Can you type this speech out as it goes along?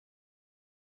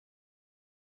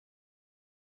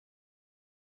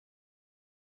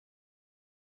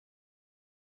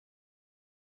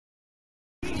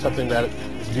something that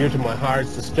is dear to my heart.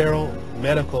 It's the Sterile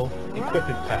Medical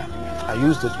Equipment Pack. I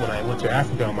used this when I went to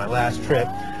Africa on my last trip,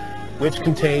 which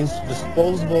contains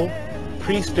disposable,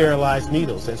 pre-sterilized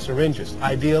needles and syringes,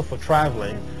 ideal for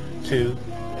traveling to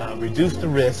reduce the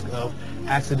risk of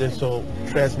accidental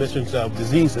transmissions of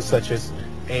diseases such as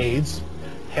AIDS,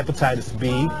 hepatitis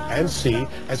B and C,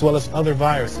 as well as other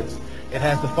viruses. It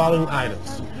has the following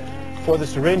items. For the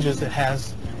syringes, it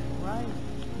has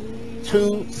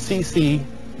 2 cc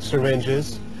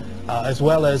syringes, as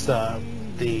well as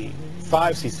the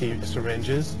 5 cc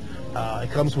syringes.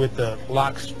 It comes with the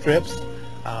lock strips,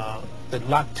 the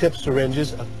lock tip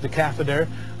syringes, the catheter,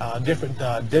 different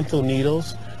dental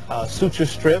needles, suture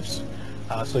strips,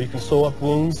 so you can sew up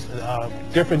wounds,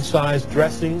 different size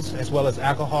dressings, as well as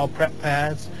alcohol prep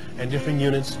pads and different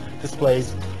units displayed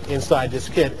inside this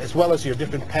kit, as well as your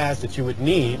different pads that you would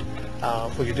need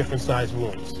for your different size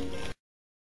wounds.